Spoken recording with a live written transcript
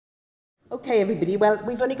Okay, everybody. Well,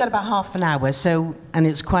 we've only got about half an hour, and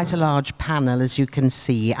it's quite a large panel, as you can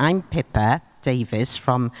see. I'm Pippa Davies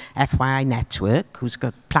from FYI Network, who's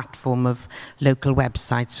got a platform of local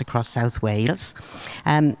websites across South Wales.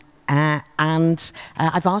 I've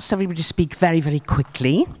asked everybody to speak very, very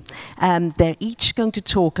quickly. They're each going to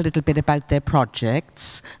talk a little bit about their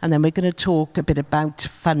projects, and then we're going to talk a bit about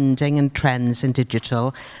funding and trends in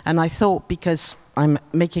digital. And I thought, because I'm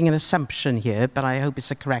making an assumption here, but I hope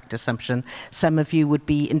it's a correct assumption, some of you would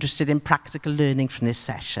be interested in practical learning from this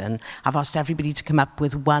session. I've asked everybody to come up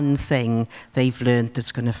with one thing they've learned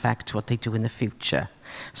that's going to affect what they do in the future.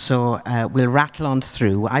 So we'll rattle on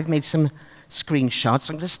through. I've made some screenshots.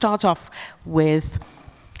 I'm going to start off with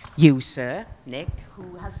you, sir, Nick,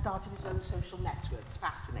 who has started his own social network. It's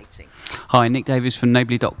fascinating. Hi, Nick Davies from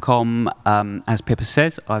Neighbourly.com. As Pippa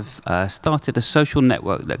says, I've started a social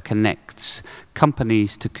network that connects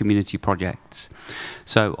companies to community projects.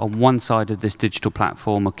 So on one side of this digital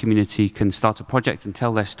platform, a community can start a project and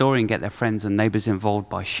tell their story and get their friends and neighbours involved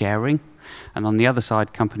by sharing. And on the other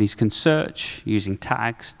side, companies can search using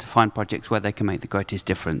tags to find projects where they can make the greatest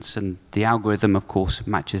difference. And the algorithm, of course,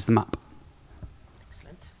 matches them up.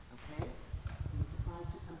 Excellent. Okay. Who comes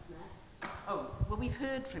next? Oh, well, we've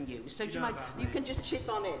heard from you, so do you mind? You can just chip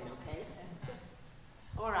on in, okay?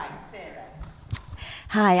 All right, Sarah.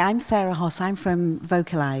 Hi, I'm Sarah Hoss. I'm from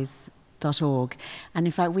VocalEyes.org. And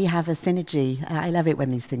in fact, we have a synergy. I love it when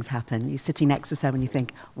these things happen. You're sitting next to someone, you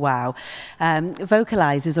think, wow.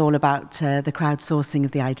 VocalEyes is all about the crowdsourcing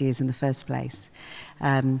of the ideas in the first place.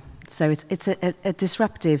 So it's a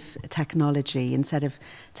disruptive technology. Instead of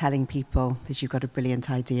telling people that you've got a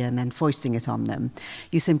brilliant idea and then foisting it on them,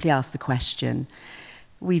 you simply ask the question.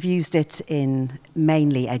 We've used it in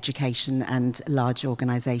mainly education and large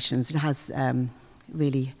organisations. It has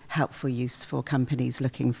really helpful use for companies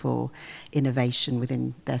looking for innovation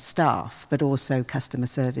within their staff, but also customer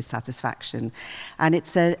service satisfaction. And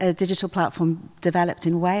it's a digital platform developed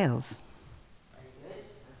in Wales. Very good.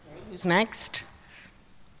 Okay, who's next?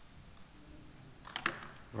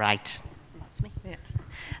 Right. That's me. Yeah.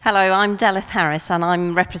 Hello, I'm Delith Harris, and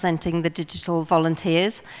I'm representing the Digital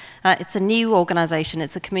Volunteers. It's a new organisation.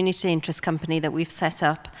 It's a community interest company that we've set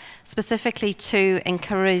up specifically to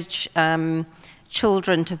encourage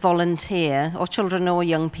children to volunteer, or children or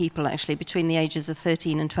young people actually, between the ages of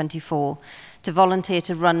 13 and 24, to volunteer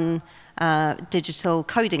to run digital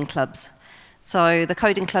coding clubs. So the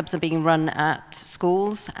coding clubs are being run at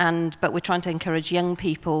schools, but we're trying to encourage young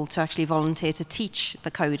people to actually volunteer to teach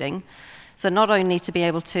the coding. So not only to be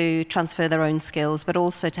able to transfer their own skills, but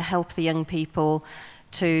also to help the young people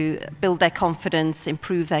to build their confidence,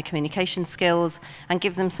 improve their communication skills, and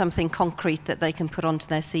give them something concrete that they can put onto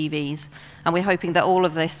their CVs. And we're hoping that all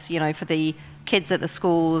of this, you know, for the kids at the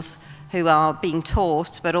schools who are being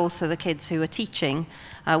taught, but also the kids who are teaching,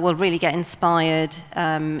 will really get inspired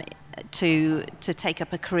to take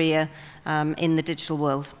up a career in the digital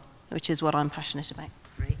world, which is what I'm passionate about.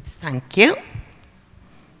 Great, thank you.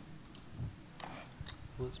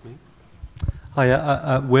 Well, that's me.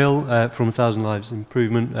 Hi, Will from 1,000 Lives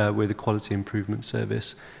Improvement. We're the quality improvement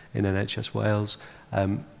service in NHS Wales.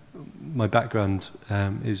 My background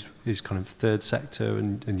is kind of third sector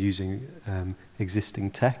and using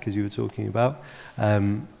existing tech, as you were talking about,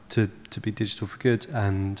 to be digital for good,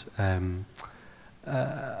 and how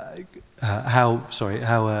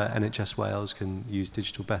NHS Wales can use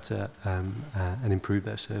digital better and improve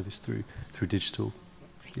their service through digital.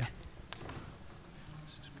 Yeah.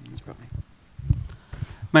 That's probably.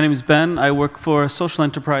 My name is Ben. I work for a social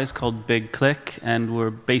enterprise called Big Click, and we're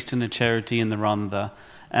based in a charity in the Rhondda.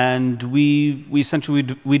 And we essentially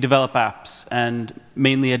develop apps, and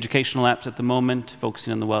mainly educational apps at the moment,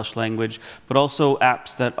 focusing on the Welsh language, but also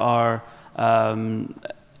apps that are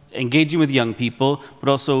engaging with young people, but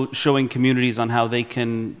also showing communities on how they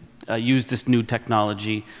can use this new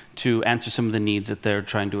technology to answer some of the needs that they're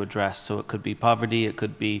trying to address. So it could be poverty, it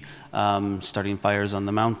could be starting fires on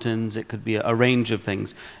the mountains, it could be a range of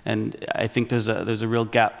things. And I think there's a real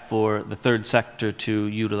gap for the third sector to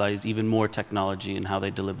utilize even more technology in how they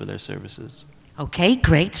deliver their services. Okay,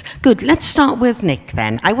 great. Good. Let's start with Nick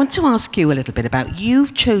then. I want to ask you a little bit about,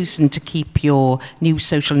 you've chosen to keep your new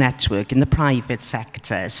social network in the private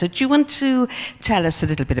sector. So do you want to tell us a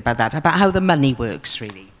little bit about that, about how the money works,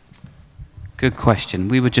 really? Good question.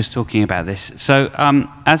 We were just talking about this. So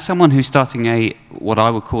as someone who's starting what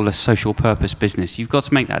I would call a social purpose business, you've got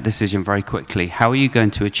to make that decision very quickly. How are you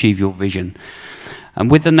going to achieve your vision?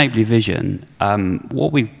 And with the Neighbourly vision,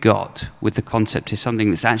 what we've got with the concept is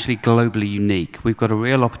something that's actually globally unique. We've got a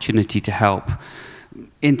real opportunity to help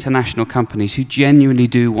international companies who genuinely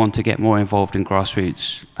do want to get more involved in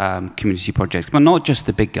grassroots community projects, but not just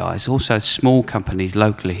the big guys, also small companies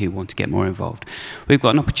locally who want to get more involved. We've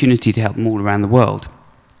got an opportunity to help them all around the world.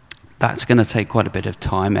 That's going to take quite a bit of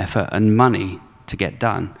time, effort, and money to get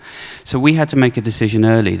done. So we had to make a decision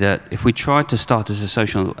early that if we tried to start as a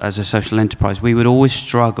social enterprise, we would always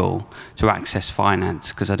struggle to access finance,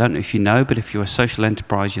 because I don't know if you know, but if you're a social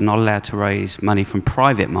enterprise, you're not allowed to raise money from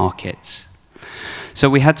private markets. So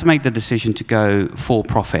we had to make the decision to go for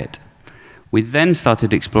profit. We then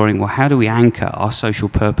started exploring, well, how do we anchor our social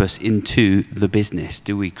purpose into the business?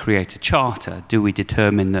 Do we create a charter? Do we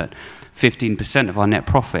determine that 15% of our net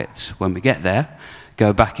profits, when we get there,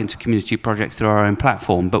 go back into community projects through our own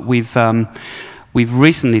platform? But we've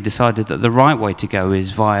recently decided that the right way to go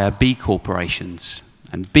is via B corporations.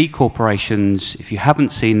 And B corporations, if you haven't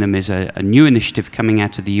seen them, is a new initiative coming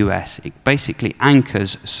out of the US. It basically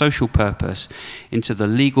anchors social purpose into the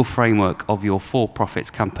legal framework of your for-profits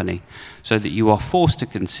company, so that you are forced to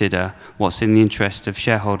consider what's in the interest of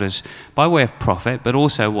shareholders by way of profit, but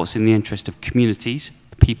also what's in the interest of communities,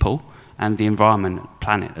 people, and the environment,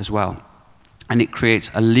 planet as well. And it creates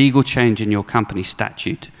a legal change in your company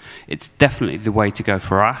statute. It's definitely the way to go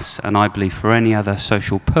for us, and I believe for any other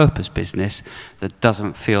social purpose business that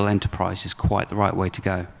doesn't feel enterprise is quite the right way to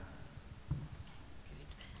go.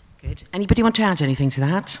 Good. Anybody want to add anything to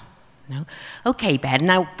that? No? Okay, Ben.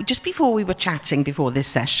 Now, just before we were chatting before this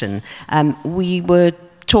session, we were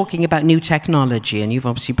talking about new technology, and you've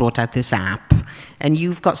obviously brought out this app, and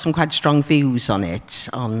you've got some quite strong views on it.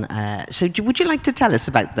 So would you like to tell us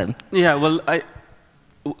about them? Yeah, well,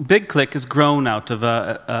 BigClick has grown out of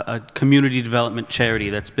a community development charity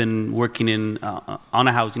that's been working on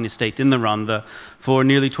a housing estate in the Rhondda for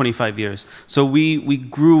nearly 25 years. So we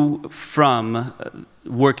grew from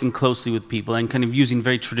working closely with people and kind of using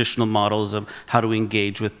very traditional models of how to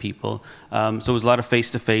engage with people. So it was a lot of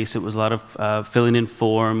face-to-face, it was a lot of filling in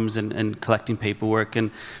forms and collecting paperwork.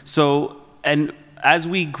 And as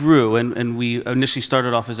we grew, and we initially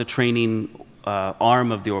started off as a training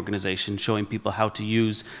arm of the organization, showing people how to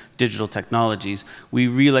use digital technologies, we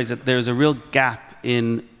realized that there's a real gap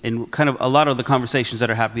in kind of a lot of the conversations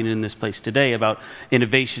that are happening in this place today about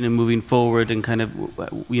innovation and moving forward and kind of,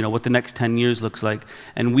 you know, what the next 10 years looks like.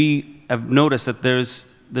 And we have noticed that there's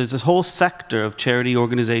this whole sector of charity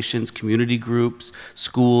organizations, community groups,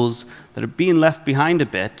 schools that are being left behind a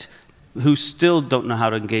bit, who still don't know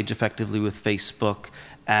how to engage effectively with Facebook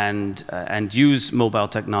and use mobile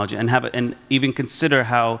technology and even consider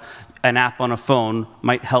how an app on a phone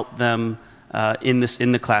might help them in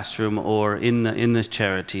the classroom or in this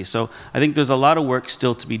charity. So I think there's a lot of work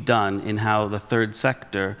still to be done in how the third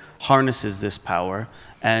sector harnesses this power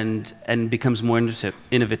and becomes more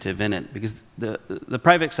innovative in it, because the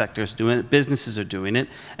private sector is doing it, businesses are doing it,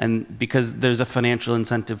 and because there's a financial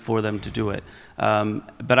incentive for them to do it.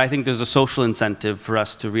 But I think there's a social incentive for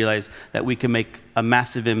us to realize that we can make a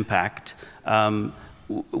massive impact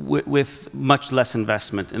with much less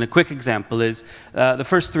investment. And a quick example is the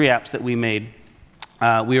first 3 apps that we made.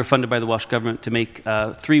 We were funded by the Welsh Government to make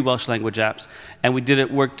 3 Welsh language apps, and we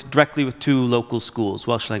worked directly with 2 local schools,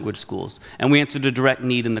 Welsh language schools. And we answered a direct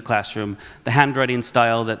need in the classroom. The handwriting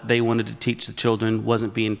style that they wanted to teach the children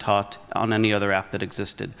wasn't being taught on any other app that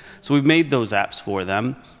existed. So we've made those apps for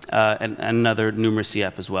them, and another numeracy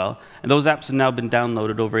app as well. And those apps have now been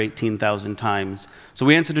downloaded over 18,000 times. So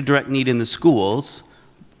we answered a direct need in the schools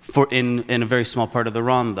in a very small part of the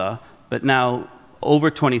Rhondda, but now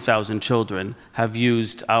over 20,000 children have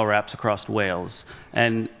used our apps across Wales,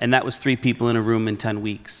 and that was 3 people in a room in 10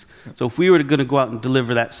 weeks. So if we were going to go out and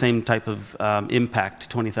deliver that same type of impact to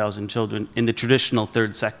 20,000 children in the traditional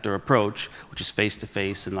third sector approach, which is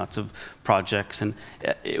face-to-face and lots of projects, and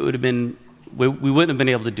it would have been, we wouldn't have been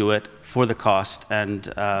able to do it for the cost, and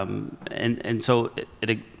so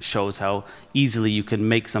it shows how easily you can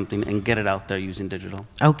make something and get it out there using digital.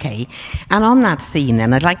 Okay, and on that theme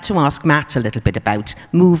then, I'd like to ask Matt a little bit about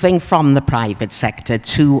moving from the private sector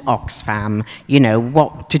to Oxfam. You know,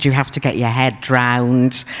 what did you have to get your head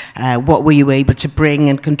round? What were you able to bring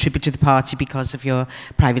and contribute to the party because of your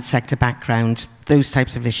private sector background? Those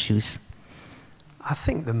types of issues. I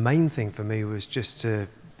think the main thing for me was just to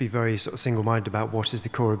be very sort of single-minded about what is the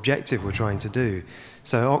core objective we're trying to do.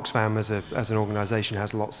 So Oxfam as an organisation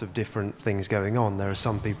has lots of different things going on. There are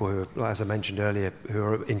some people who are, as I mentioned earlier, who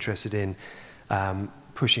are interested in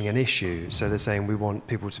pushing an issue. So they're saying we want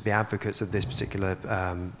people to be advocates of this particular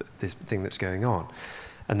this thing that's going on.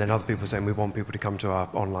 and then other people saying we want people to come to our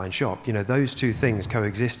online shop. You know, those two things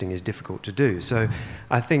coexisting is difficult to do. So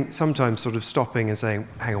I think sometimes sort of stopping and saying,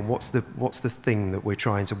 hang on, what's the thing that we're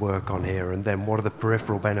trying to work on here, and then what are the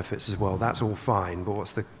peripheral benefits as well? That's all fine, but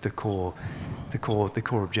what's the core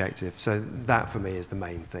objective? So that for me is the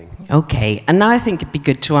main thing. Okay, and now I think it'd be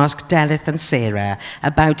good to ask Delith and Sarah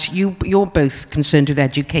about you're both concerned with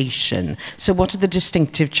education. So what are the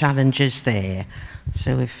distinctive challenges there?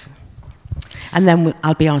 So and then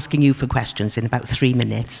I'll be asking you for questions in about 3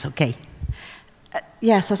 minutes, okay?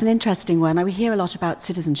 Yes, that's an interesting one. We hear a lot about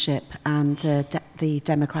citizenship and the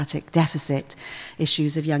democratic deficit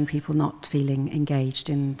issues of young people not feeling engaged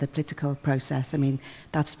in the political process. I mean,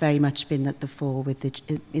 that's very much been at the fore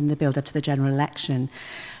in the build-up to the general election.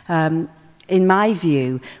 In my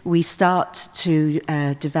view, we start to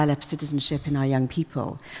develop citizenship in our young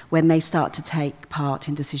people when they start to take part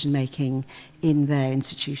in decision-making in their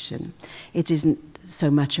institution. It isn't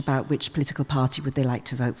so much about which political party would they like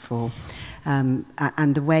to vote for.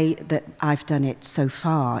 And the way that I've done it so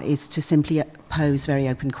far is to simply pose very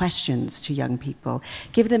open questions to young people,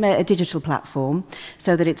 give them a digital platform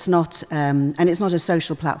so that it's not, and it's not a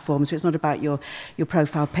social platform, so it's not about your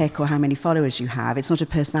profile pic or how many followers you have. It's not a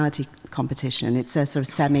personality competition. It's a sort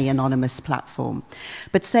of semi-anonymous platform.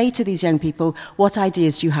 But say to these young people, what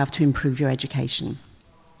ideas do you have to improve your education?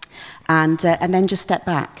 And then just step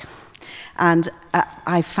back. And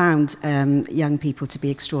I found young people to be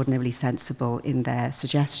extraordinarily sensible in their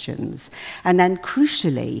suggestions. And then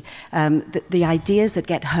crucially, the ideas that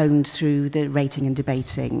get honed through the rating and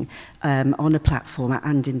debating on a platform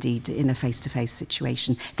and indeed in a face-to-face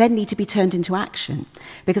situation then need to be turned into action.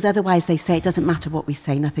 Because otherwise they say it doesn't matter what we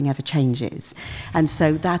say, nothing ever changes. And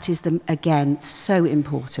so that is, again, so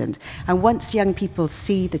important. And once young people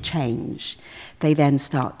see the change, they then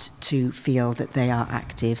start to feel that they are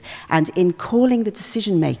active. And in calling the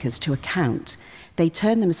decision makers to account, they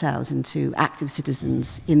turn themselves into active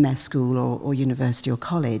citizens in their school or university or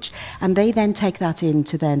college. And they then take that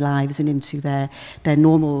into their lives and into their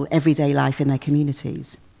normal everyday life in their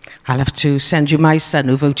communities. I'll have to send you my son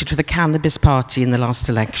who voted for the Cannabis Party in the last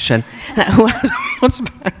election.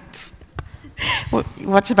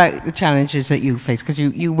 What about the challenges that you face? Because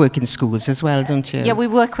you work in schools as well, don't you? Yeah, we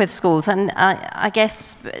work with schools, and I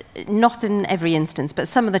guess not in every instance, but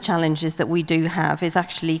some of the challenges that we do have is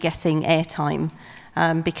actually getting airtime,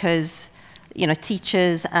 because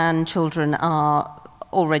teachers and children are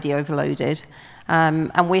already overloaded.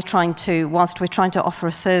 And whilst we're trying to offer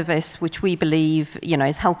a service which we believe,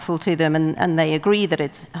 is helpful to them, and they agree that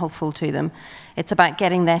it's helpful to them, it's about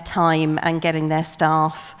getting their time and getting their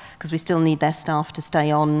staff, because we still need their staff to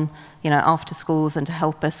stay on, after schools and to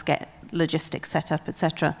help us get logistics set up,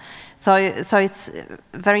 etc. So it's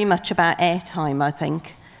very much about airtime, I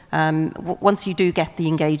think. Once you do get the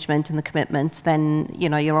engagement and the commitment, then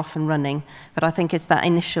you're off and running. But I think it's that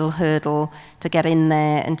initial hurdle to get in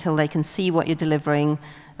there until they can see what you're delivering,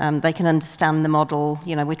 they can understand the model.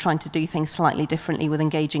 We're trying to do things slightly differently with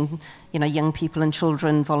engaging young people and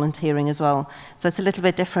children volunteering as well. So it's a little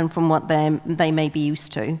bit different from what they may be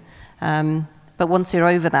used to. But once you're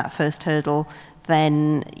over that first hurdle,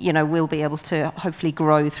 then we'll be able to hopefully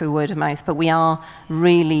grow through word of mouth. But we are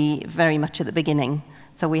really very much at the beginning.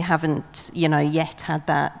 So we haven't, yet had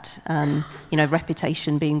that,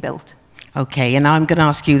 reputation being built. Okay, and I'm going to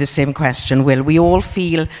ask you the same question, Will. We all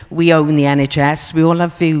feel we own the NHS. We all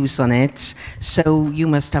have views on it. So you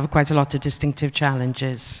must have quite a lot of distinctive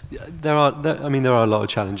challenges. There are a lot of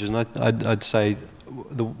challenges, and I'd say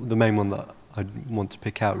the main one that I'd want to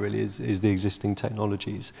pick out really is the existing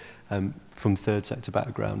technologies. From third sector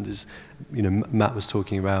background, is Matt was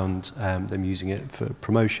talking around them using it for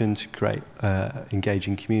promotion, to create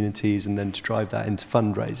engaging communities, and then to drive that into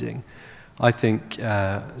fundraising. I think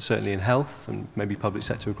certainly in health and maybe public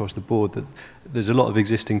sector across the board that there's a lot of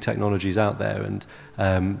existing technologies out there and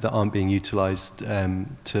that aren't being utilised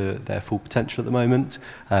to their full potential at the moment.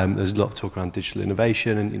 There's a lot of talk around digital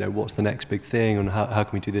innovation and what's the next big thing and how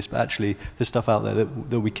can we do this, but actually there's stuff out there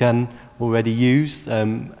that we can already use,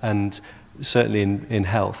 and certainly in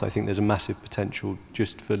health I think there's a massive potential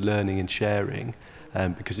just for learning and sharing,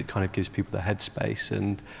 because it kind of gives people the headspace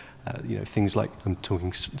and things like, I'm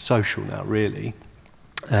talking social now really,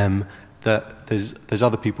 that there's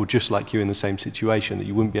other people just like you in the same situation that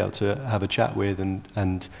you wouldn't be able to have a chat with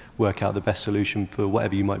and work out the best solution for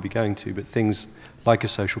whatever you might be going to. But things like a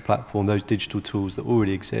social platform, those digital tools that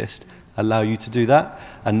already exist, allow you to do that.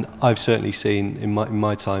 And I've certainly seen in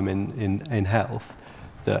my time in health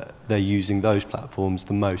that they're using those platforms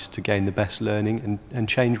the most to gain the best learning and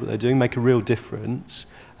change what they're doing, make a real difference.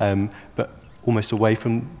 But almost away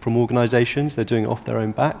from organisations. They're doing it off their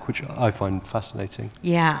own back, which I find fascinating.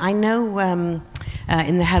 Yeah, I know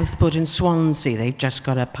in the Health Board in Swansea, they've just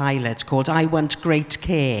got a pilot called I Want Great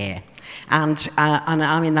Care. And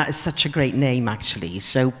I mean, that is such a great name, actually.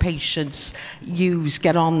 So patients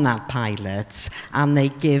get on that pilot, and they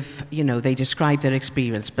give, you know, they describe their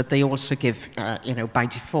experience, but they also give, you know, by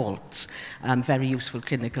default, very useful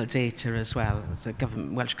clinical data as well. The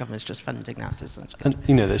Welsh Government's just funding that, isn't it? And,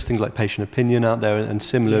 you know, there's things like patient opinion out there and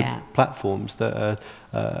similar platforms that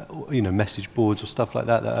are, you know, message boards or stuff like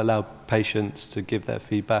that allow patients to give their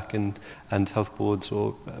feedback and health boards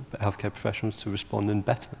or healthcare professionals to respond and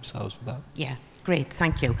better themselves with that. Yeah, great,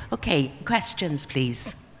 thank you. Okay, questions,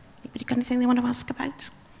 please. Anybody got anything they want to ask about?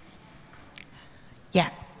 Yeah,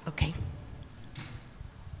 okay.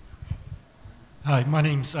 Hi, my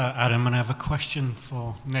name's Adam, and I have a question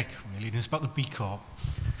for Nick, really, and it's about the B Corp.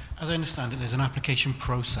 As I understand it, there's an application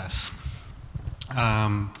process.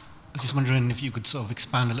 I was just wondering if you could sort of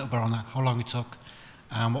expand a little bit on that, how long it took,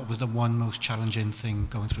 and what was the one most challenging thing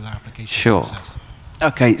going through that application process?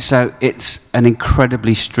 Okay, so it's an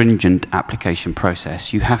incredibly stringent application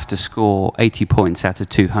process. You have to score 80 points out of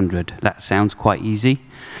 200. That sounds quite easy,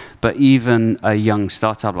 but even a young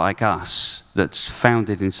startup like us that's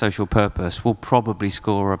founded in social purpose will probably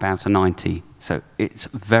score about a 90. So it's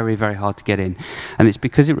very, very hard to get in. And it's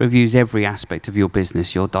because it reviews every aspect of your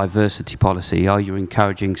business, your diversity policy. Are you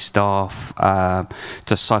encouraging staff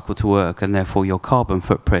to cycle to work, and therefore your carbon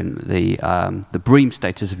footprint, the BREEAM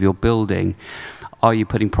status of your building? Are you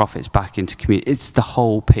putting profits back into community? It's the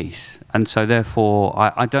whole piece. And so therefore,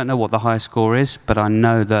 I don't know what the highest score is, but I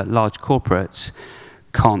know that large corporates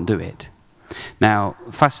can't do it. Now,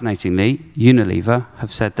 fascinatingly, Unilever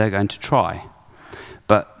have said they're going to try.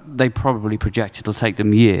 But they probably project it'll take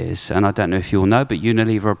them years. And I don't know if you all know, but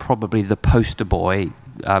Unilever are probably the poster boy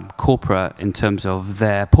corporate in terms of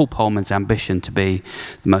their Paul Polman's ambition to be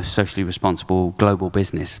the most socially responsible global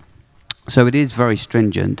business. So it is very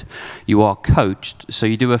stringent. You are coached, so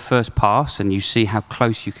you do a first pass and you see how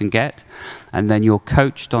close you can get, and then you're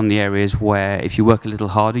coached on the areas where if you work a little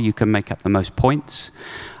harder you can make up the most points,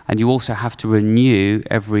 and you also have to renew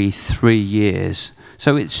every 3 years.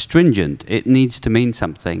 So it's stringent, it needs to mean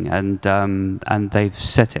something, and they've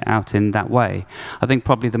set it out in that way. I think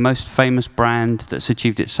probably the most famous brand that's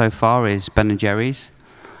achieved it so far is Ben & Jerry's,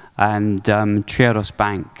 and Triodos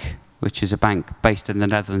Bank, which is a bank based in the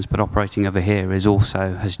Netherlands but operating over here,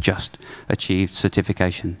 has just achieved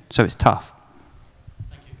certification. So it's tough.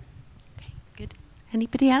 Thank you. Okay, good.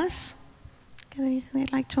 Anybody else? Got anything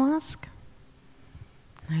they'd like to ask?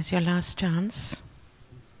 Now's your last chance.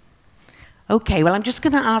 Okay, well, I'm just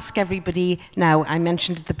going to ask everybody now, I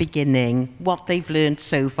mentioned at the beginning, what they've learned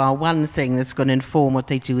so far, one thing that's going to inform what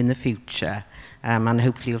they do in the future, and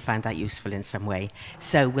hopefully you'll find that useful in some way.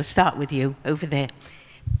 So we'll start with you over there.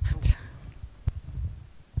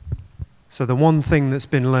 So the one thing that's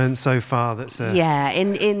been learned so far that's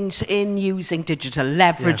in using digital,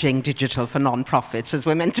 leveraging digital for non-profits, as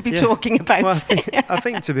we're meant to be talking about. Well, I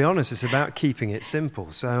think, to be honest, it's about keeping it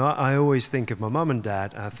simple. So I always think of my mum and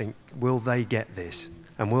dad, and I think, will they get this?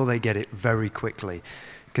 And will they get it very quickly?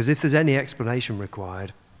 Because if there's any explanation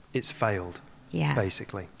required, it's failed,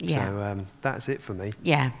 basically. Yeah. So that's it for me.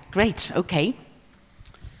 Yeah, great, okay.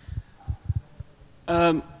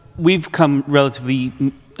 We've come relatively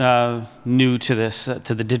new to this,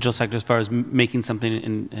 to the digital sector as far as making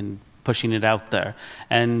something and pushing it out there.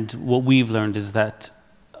 And what we've learned is that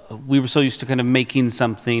we were so used to kind of making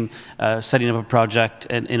something, setting up a project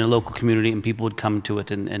in a local community, and people would come to it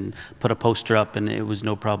and put a poster up, and it was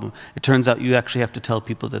no problem. It turns out you actually have to tell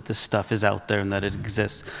people that this stuff is out there and that it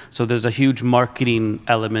exists. So there's a huge marketing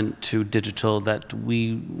element to digital that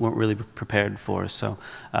we weren't really prepared for. So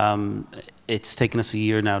it's taken us a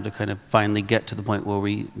year now to kind of finally get to the point where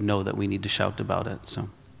we know that we need to shout about it. So.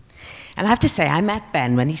 And I have to say, I met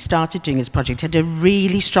Ben when he started doing his project. He had a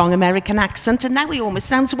really strong American accent, and now he almost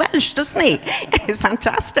sounds Welsh, doesn't he?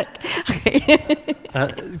 Fantastic.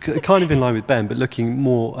 Kind of in line with Ben, but looking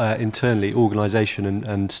more internally, organisation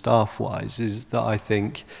and staff-wise, is that I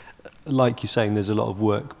think, like you're saying, there's a lot of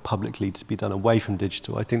work publicly to be done away from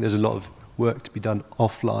digital. I think there's a lot of work to be done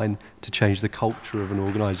offline to change the culture of an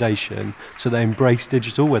organisation so they embrace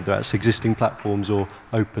digital, whether that's existing platforms or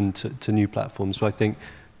open to new platforms. So I think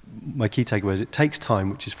my key takeaway is it takes time,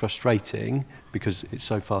 which is frustrating because it's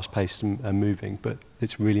so fast-paced and moving, but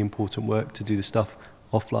it's really important work to do the stuff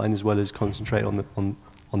offline as well as concentrate on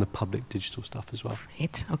the public digital stuff as well.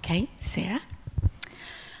 Right, okay. Sarah?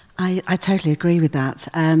 I totally agree with that.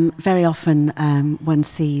 Very often one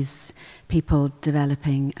sees people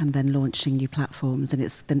developing and then launching new platforms, and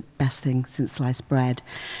it's the best thing since sliced bread.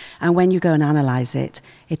 And when you go and analyse it,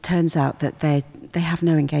 it turns out that they have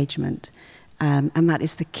no engagement. And that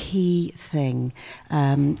is the key thing.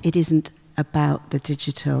 It isn't about the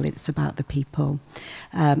digital, it's about the people.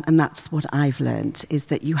 And that's what I've learned, is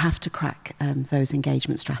that you have to crack those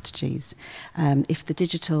engagement strategies. If the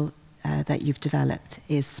digital that you've developed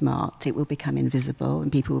is smart, it will become invisible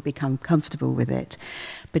and people will become comfortable with it.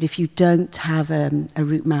 But if you don't have a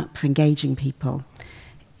route map for engaging people,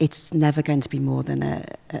 it's never going to be more than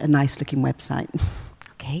a nice-looking website.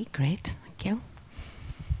 Okay, great. Thank you.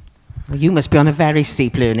 Well, you must be on a very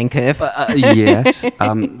steep learning curve. Yes.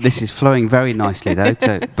 This is flowing very nicely, though.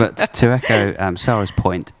 But to echo Sarah's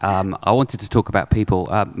point, I wanted to talk about people,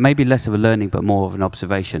 maybe less of a learning, but more of an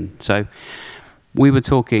observation. So we were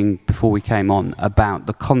talking before we came on about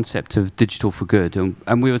the concept of digital for good,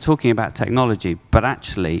 and we were talking about technology, but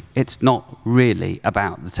actually it's not really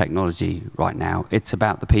about the technology right now, it's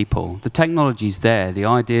about the people. The technology's there, the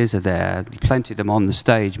ideas are there, plenty of them on the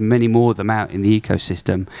stage, many more of them out in the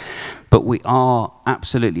ecosystem, but we are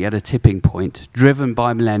absolutely at a tipping point, driven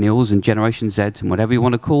by millennials and Generation Z and whatever you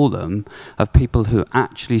want to call them, of people who are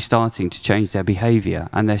actually starting to change their behaviour,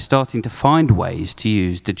 and they're starting to find ways to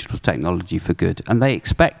use digital technology for good, and they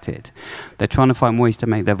expect it. They're trying to find ways to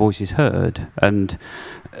make their voices heard, and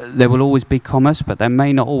there will always be commerce, but there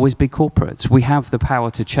may not always be corporates. We have the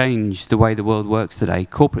power to change the way the world works today.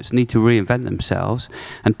 Corporates need to reinvent themselves,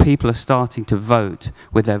 and people are starting to vote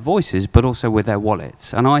with their voices, but also with their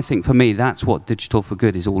wallets. And I think for me, that's what Digital for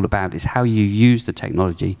Good is all about, is how you use the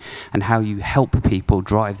technology and how you help people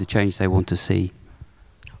drive the change they want to see.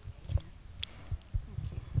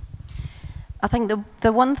 I think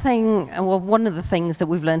the one thing, well, one of the things that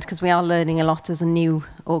we've learned, because we are learning a lot as a new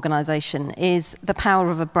organisation, is the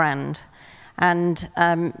power of a brand. And,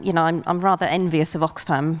 you know, I'm rather envious of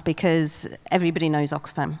Oxfam, because everybody knows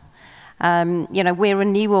Oxfam. You know, we're a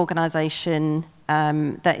new organisation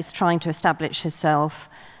that is trying to establish itself,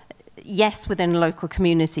 yes, within a local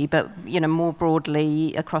community, but, you know, more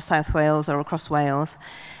broadly across South Wales or across Wales.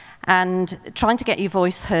 And trying to get your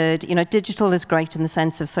voice heard. You know, digital is great in the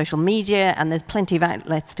sense of social media, and there's plenty of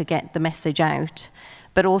outlets to get the message out.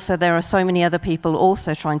 But also there are so many other people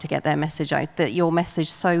also trying to get their message out that your message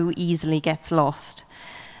so easily gets lost.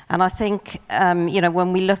 And I think, you know,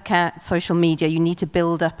 when we look at social media, you need to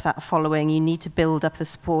build up that following, you need to build up the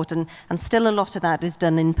support, and still a lot of that is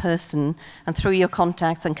done in person and through your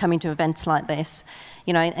contacts and coming to events like this,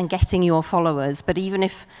 you know, and getting your followers. But even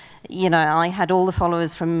if, you know, I had all the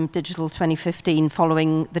followers from Digital 2015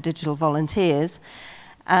 following the digital volunteers,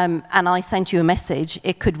 and I sent you a message,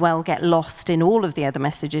 it could well get lost in all of the other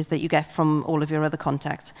messages that you get from all of your other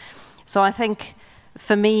contacts. So I think,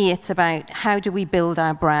 for me, it's about how do we build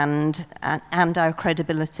our brand and our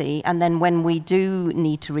credibility, and then when we do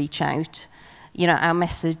need to reach out, you know, our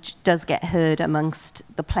message does get heard amongst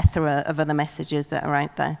the plethora of other messages that are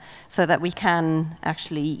out there, so that we can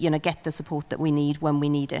actually, you know, get the support that we need when we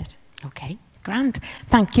need it. Okay, grand.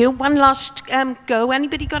 Thank you. One last go.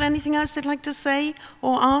 Anybody got anything else they'd like to say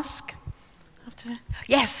or ask?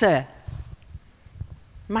 Yes, sir.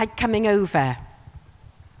 Mike coming over.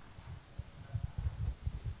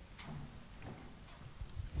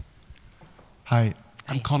 Hi,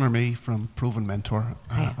 I'm Connor May from Proven Mentor.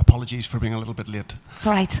 Apologies for being a little bit late. It's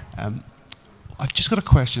all right. I've just got a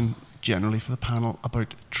question generally for the panel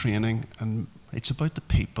about training, and it's about the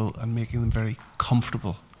people and making them very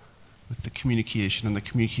comfortable with the communication, and the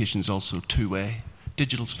communication is also two-way.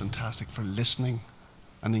 Digital's fantastic for listening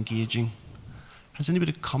and engaging. Has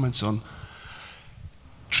anybody comments on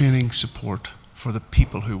training support for the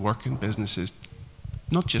people who work in businesses,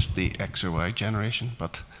 not just the X or Y generation,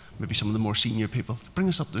 but maybe some of the more senior people, to bring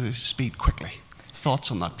us up to speed quickly?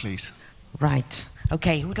 Thoughts on that, please? Right.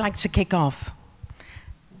 Okay, who would like to kick off?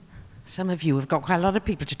 Some of you have got quite a lot of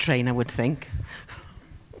people to train, I would think.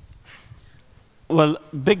 Well,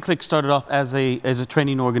 Big Click started off as a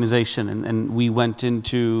training organization, and we went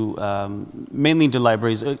into, mainly into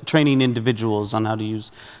libraries, training individuals on how to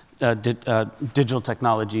use digital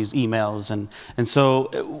technologies, emails, and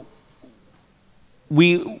so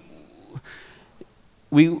we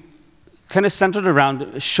kind of centered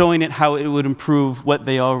around showing it how it would improve what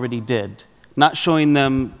they already did. not showing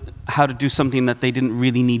them how to do something that they didn't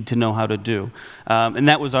really need to know how to do. And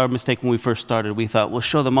that was our mistake when we first started. We thought, we'll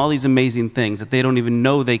show them all these amazing things that they don't even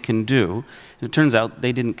know they can do. And it turns out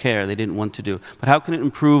they didn't care, they didn't want to do. But how can it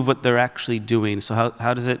improve what they're actually doing? So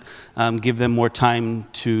how does it give them more time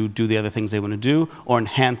to do the other things they want to do, or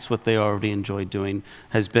enhance what they already enjoy doing,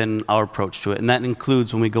 has been our approach to it. And that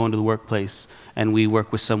includes when we go into the workplace and we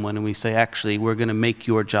work with someone and we say, actually, we're going to make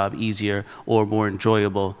your job easier or more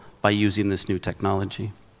enjoyable by using this new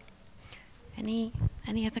technology. Any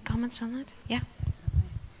other comments on that? Yeah.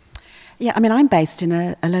 Yeah, I mean, I'm based in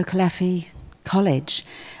a local FE college,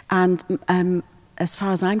 and as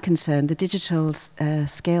far as I'm concerned, the digital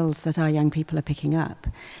skills that our young people are picking up,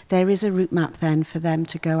 there is a route map then for them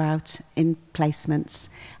to go out in placements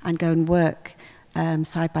and go and work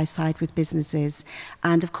side by side with businesses.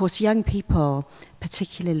 And of course, young people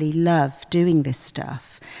particularly love doing this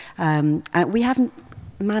stuff. We haven't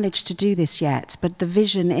managed to do this yet, but the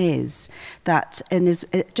vision is that, and is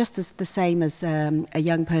just as the same as a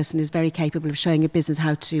young person is very capable of showing a business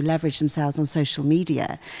how to leverage themselves on social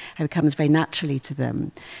media, how it comes very naturally to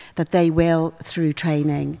them, that they will, through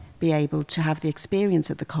training, be able to have the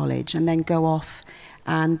experience at the college and then go off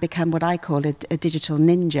and become what I call a digital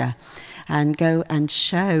ninja, and go and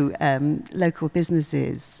show local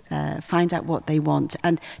businesses, find out what they want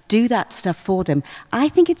and do that stuff for them. I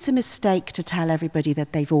think it's a mistake to tell everybody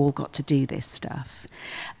that they've all got to do this stuff.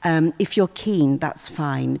 If you're keen, that's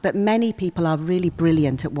fine, but many people are really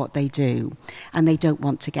brilliant at what they do and they don't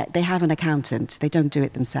want to they have an accountant, they don't do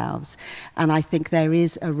it themselves. And I think there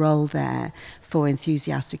is a role there for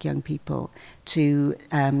enthusiastic young people to,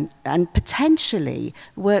 and potentially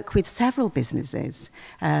work with several businesses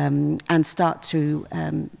and start to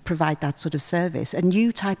provide that sort of service, a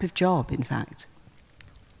new type of job, in fact.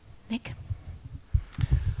 Nick?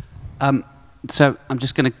 So I'm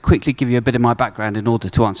just going to quickly give you a bit of my background in order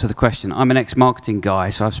to answer the question. I'm an ex-marketing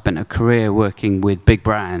guy, so I've spent a career working with big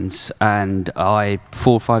brands, and I,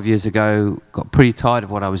 4 or 5 years ago, got pretty tired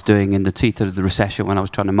of what I was doing in the teeth of the recession when I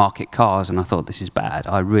was trying to market cars, and I thought, this is bad.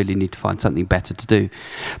 I really need to find something better to do.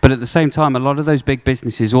 But at the same time, a lot of those big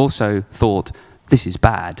businesses also thought, this is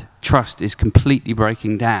bad. Trust is completely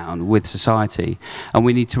breaking down with society, and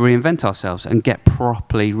we need to reinvent ourselves and get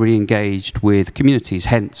properly re-engaged with communities.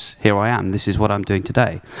 Hence, here I am. This is what I'm doing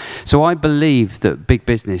today. So I believe that big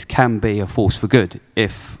business can be a force for good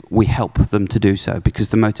if we help them to do so, because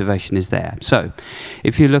the motivation is there. So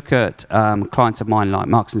if you look at clients of mine like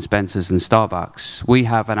Marks and Spencer's and Starbucks, we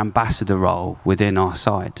have an ambassador role within our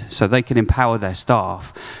site, so they can empower their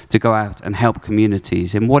staff to go out and help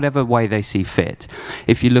communities in whatever way they see fit.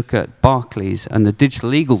 If you look at Barclays and the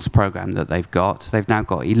Digital Eagles program that they've now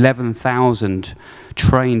got 11,000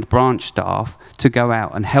 trained branch staff to go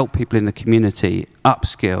out and help people in the community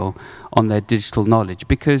upskill on their digital knowledge,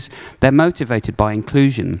 because they're motivated by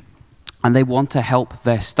inclusion and they want to help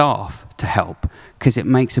their staff to help, because it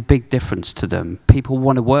makes a big difference to them. People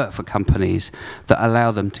want to work for companies that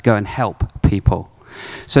allow them to go and help people.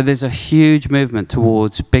 So there's a huge movement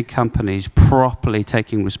towards big companies properly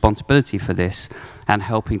taking responsibility for this and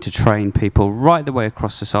helping to train people right the way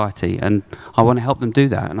across society. And I want to help them do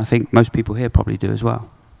that. And I think most people here probably do as well.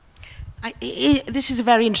 This is a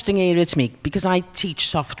very interesting area to me, because I teach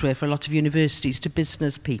software for a lot of universities to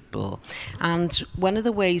business people, and one of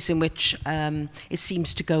the ways in which it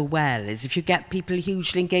seems to go well is if you get people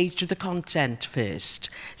hugely engaged with the content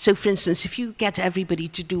first. So for instance, if you get everybody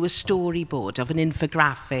to do a storyboard of an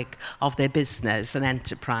infographic of their business and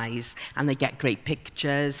enterprise, and they get great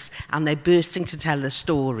pictures and they're bursting to tell the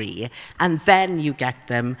story, and then you get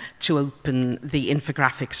them to open the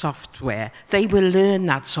infographic software, they will learn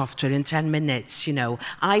that software in 10 minutes, you know.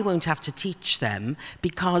 I won't have to teach them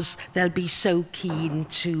because they'll be so keen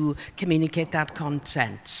to communicate that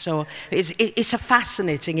content. So it's a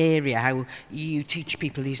fascinating area how you teach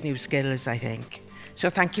people these new skills, I think. So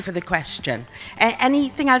thank you for the question.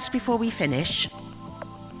 Anything else before we finish?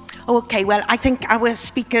 Okay, well, I think our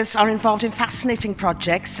speakers are involved in fascinating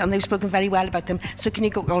projects and they've spoken very well about them. So can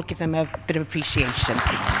you all give them a bit of appreciation,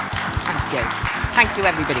 please? Thank you. Thank you,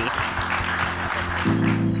 everybody.